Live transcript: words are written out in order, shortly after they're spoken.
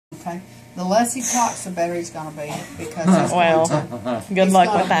Okay. The less he talks, the better he's going to be, because he's well, good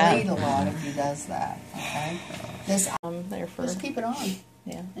luck with that. He's going to bleed a lot if he does that. Okay. This there for just keep it on.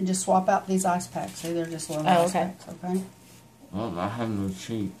 Yeah. And just swap out these ice packs. See, they're just little ice packs. Okay. Well, I have no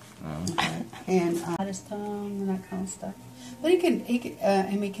cheeks. Okay. And his tongue and that kind of stuff. But he can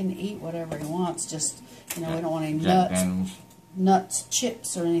eat whatever he wants. Just we don't want any nuts,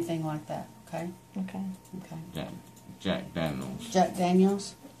 chips, or anything like that. Okay. Okay. Okay. Jack Daniels. Jack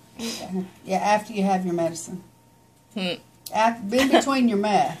Daniels. Yeah, after you have your medicine. In between your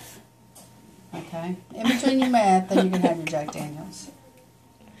meth. Okay? In between your meth, then you can have your Jack Daniels.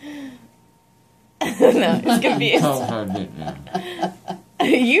 No, it's confused. You told her, didn't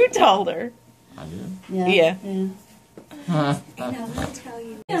you? You told her. I did? Yeah. And I'll tell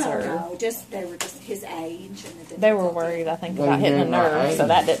you. No, they were just his age. And They were worried, I think, about hitting a nerve, so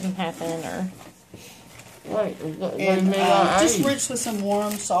that didn't happen, or... Wait, And just rinse with some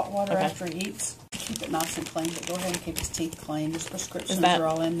warm salt water after he eats. Keep it nice and clean, but go ahead and keep his teeth clean. His prescriptions are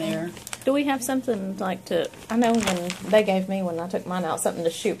all in there. Do we have something like to... I know when they gave me, when I took mine out, something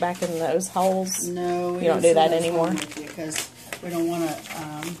to shoot back in those holes. No, you don't do that anymore? Because we don't want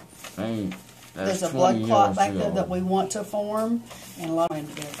to... There's a blood clot back there that we want to form, and a lot of them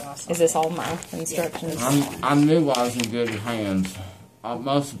to get it. Is this all my instructions? I knew I was in good hands.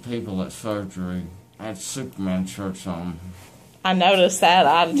 Most of the people at surgery had Superman shirts on. I noticed that.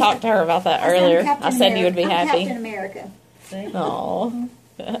 I talked to her about that earlier. I said you would be happy. Captain America. Aww.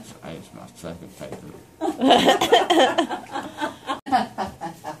 It's my second favorite.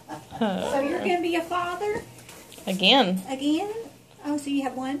 So you're going to be a father? Again. Again? Oh, so you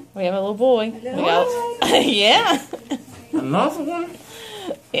have one? We have a little boy. Yeah. Another one?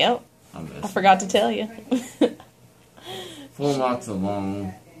 Yep. I forgot to tell you. 4 months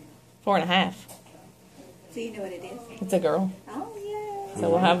along. 4.5. So you know what it is? It's a girl. Oh, yeah. So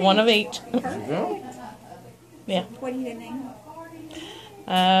we'll have one of each. Perfect. Yeah. What are you going to name?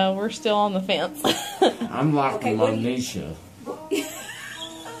 We're still on the fence. I'm like Monisha. What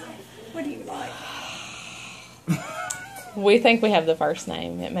do you like? We think we have the first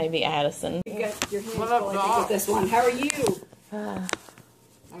name. It may be Addison. You got your hands full, I think, with this one. How are you? All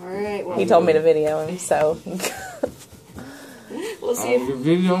right. Well, He told me to video him, so... We'll see if you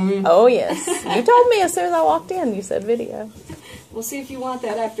video me? Oh, yes. You told me as soon as I walked in, you said video. We'll see if you want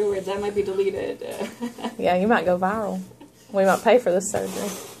that afterwards. That might be deleted. Yeah, you might go viral. We might pay for this surgery.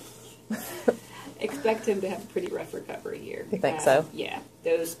 Expect him to have a pretty rough recovery here. You think so? Yeah.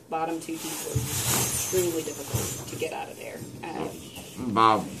 Those bottom 2 teeth were extremely difficult to get out of there.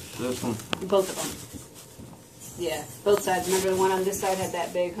 Bob, this one? Both of them. Yeah, both sides. Remember the one on this side had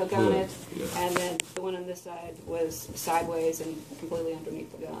that big hook on it? Yeah. And then the one on this side was sideways and completely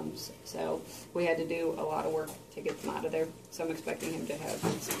underneath the gums. So we had to do a lot of work to get them out of there. So I'm expecting him to have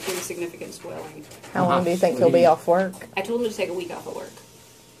some pretty significant swelling. How long do you think he'll be off work? I told him to take a week off of work.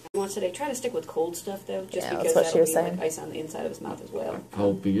 Once a day. Try to stick with cold stuff, though, just Yeah, because that's what she that'll was be saying. like ice on the inside of his mouth as well.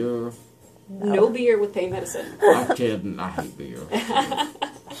 Cold beer. No beer with pain medicine. I'm kidding. I hate beer.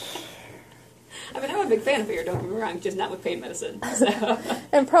 I mean, I'm a big fan of beer, don't get me wrong, just not with pain medicine. So.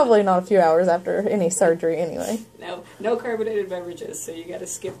 And probably not a few hours after any surgery anyway. No carbonated beverages, so you got to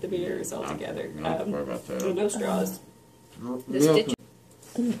skip the beers altogether. Not worry about that. No straws. I'm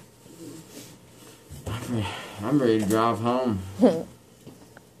ready to drive home.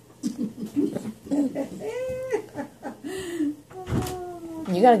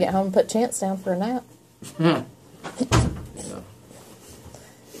 You gotta get home and put Chance down for a nap. Yeah.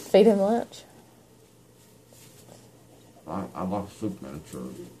 Feed him lunch. I like Superman shirt.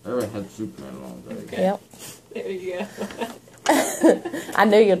 Everybody had Superman all day. Okay. Yep. There you go. I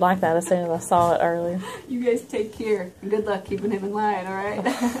knew you'd like that as soon as I saw it earlier. You guys take care. Good luck keeping him in line, alright?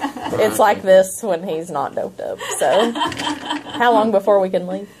 It's like this when he's not doped up. So, how long before we can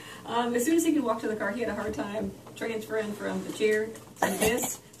leave? As soon as he could walk to the car, he had a hard time transferring from the chair to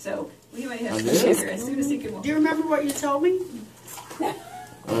this. So we might have to chair as soon as he could walk. Do you remember what you told me?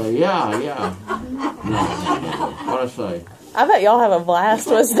 Yeah. What'd I say? I bet y'all have a blast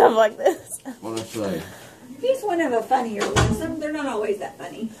with stuff like this. What'd I say? He's one of the funnier ones. They're not always that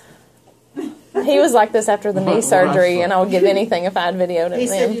funny. He was like this after the knee surgery, and I would give anything if I'd videoed him He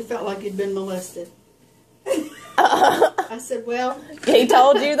said then. you felt like you'd been molested. I said, well... He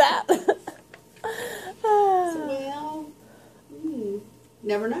told you that? well...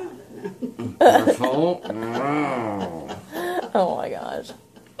 never know. Oh my gosh.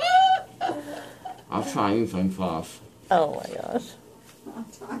 I'll try anything fast. Oh my gosh. I'll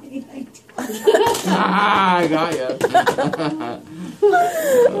try anything. I got you.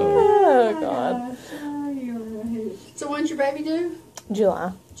 Oh god. So when's your baby due?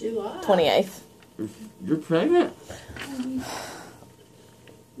 July July. 28th. You're pregnant?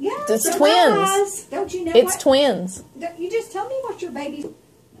 Yeah, It's surprise. twins. Don't you know It's what? twins. You just tell me what your baby.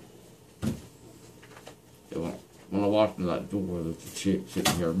 When I walked in that door, there's a chick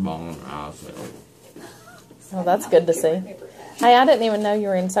sitting here bawling her eyes out. Oh, that's good to see. Hey, I didn't even know you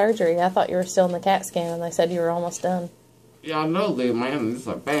were in surgery. I thought you were still in the CAT scan, and they said you were almost done. Yeah, I know the man. It's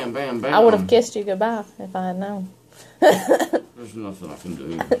like bam, bam, bam. I would have kissed you goodbye if I had known. There's nothing I can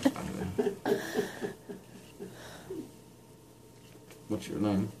do. What's your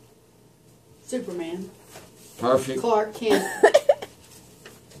name? Superman. Perfect. Clark Kent.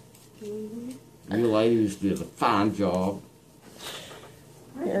 You ladies did a fine job.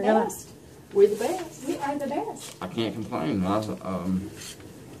 We're You're the gonna- best. We're the best. We are the best. I can't complain. I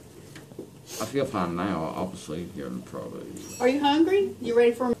feel fine now, obviously, here in the probate. Are you hungry? You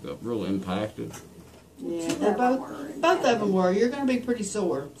ready for? Got real impacted. Yeah, they both of them were. You're going to be pretty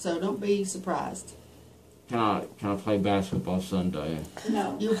sore, so don't be surprised. Can I play basketball Sunday?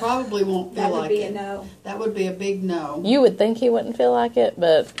 No. You probably won't feel That would like be it. a no. That would be a big no. You would think he wouldn't feel like it,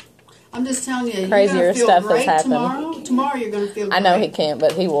 but I'm just telling you, you're Crazier going to feel stuff has great happened. tomorrow. Tomorrow you're going to feel great. I know he can't,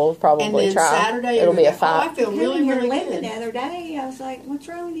 but he will And probably then try. Saturday It'll you're be a gonna go, oh, I fight. feel really, here really living good. the other day. I was like, "What's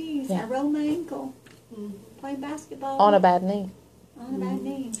wrong with you?" He said, Yeah. "I rolled my ankle playing basketball On a bad knee. on a bad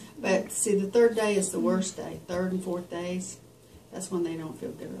knee." But see, the third day is the worst day. Third and fourth days, that's when they don't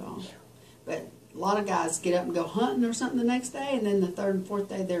feel good at all. But a lot of guys get up and go hunting or something the next day, and then the third and fourth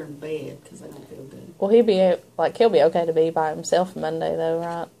day they're in bed because they don't feel good. Well, he'll be okay to be by himself Monday, though,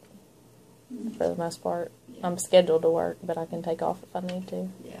 right? For the most part. I'm scheduled to work, but I can take off if I need to.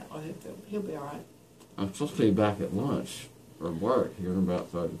 Yeah, oh, he'll be all right. I'm supposed to be back at lunch or work here in about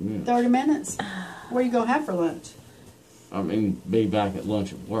 30 minutes. 30 minutes? What are you going to have for lunch? I mean, be back at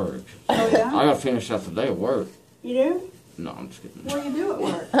lunch at work. Oh, I yeah? gotta finish out the day at work. You do? No, I'm just kidding. What do you do at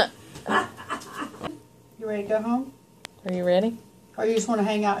work? You ready to go home? Are you ready? Or you just want to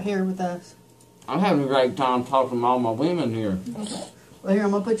hang out here with us? I'm having a great time talking to all my women here. Well, here,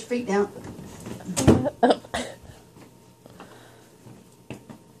 I'm going to put your feet down.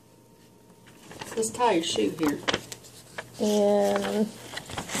 Let's tie your shoe here. And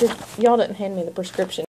y'all didn't hand me the prescription.